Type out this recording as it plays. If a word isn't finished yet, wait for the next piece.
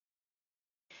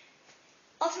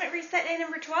Ultimate Reset day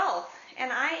number 12,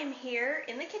 and I am here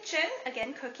in the kitchen,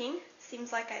 again cooking.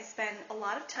 Seems like I spend a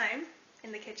lot of time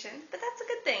in the kitchen, but that's a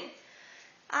good thing.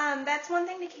 That's one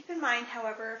thing to keep in mind,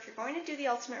 however, if you're going to do the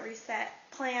Ultimate Reset,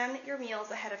 plan your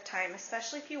meals ahead of time,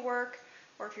 especially if you work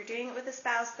or if you're doing it with a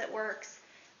spouse that works.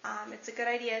 It's a good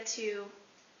idea to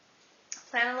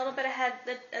plan a little bit ahead,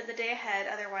 the day ahead,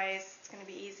 otherwise it's going to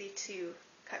be easy to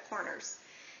cut corners.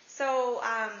 So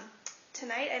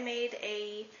tonight I made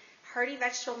a hearty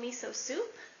vegetable miso soup,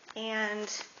 and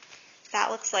that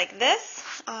looks like this.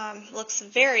 Looks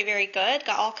very, very good.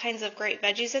 Got all kinds of great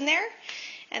veggies in there.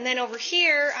 And then over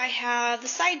here I have the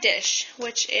side dish,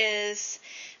 which is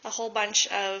a whole bunch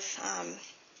of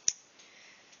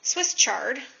Swiss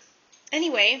chard.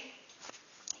 Anyway,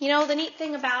 you know, the neat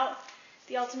thing about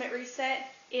the Ultimate Reset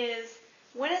is,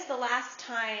 when is the last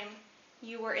time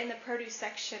you were in the produce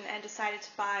section and decided to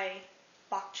buy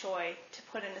bok choy to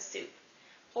put in a soup?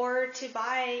 Or to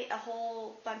buy a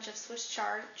whole bunch of Swiss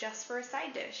chard just for a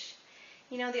side dish?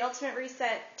 You know, the Ultimate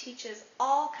Reset teaches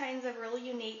all kinds of really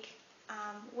unique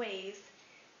ways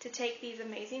to take these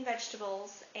amazing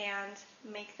vegetables and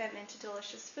make them into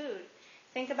delicious food.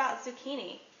 Think about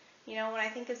zucchini. You know, when I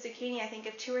think of zucchini, I think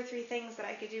of 2 or 3 things that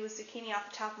I could do with zucchini off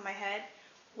the top of my head.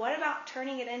 What about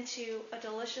turning it into a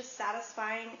delicious,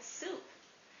 satisfying soup?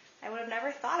 I would have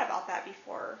never thought about that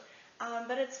before.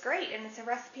 But it's great, and it's a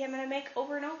recipe I'm going to make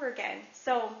over and over again.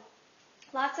 So,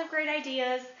 lots of great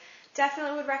ideas.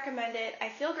 Definitely would recommend it. I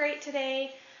feel great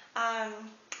today.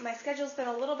 My schedule's been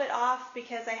a little bit off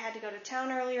because I had to go to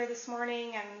town earlier this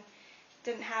morning and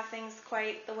didn't have things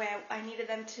quite the way I needed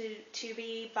them to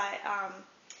be. But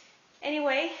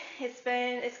anyway,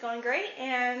 it's going great,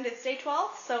 and it's day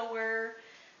 12, so we're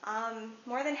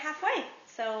more than halfway.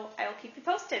 So I will keep you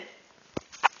posted.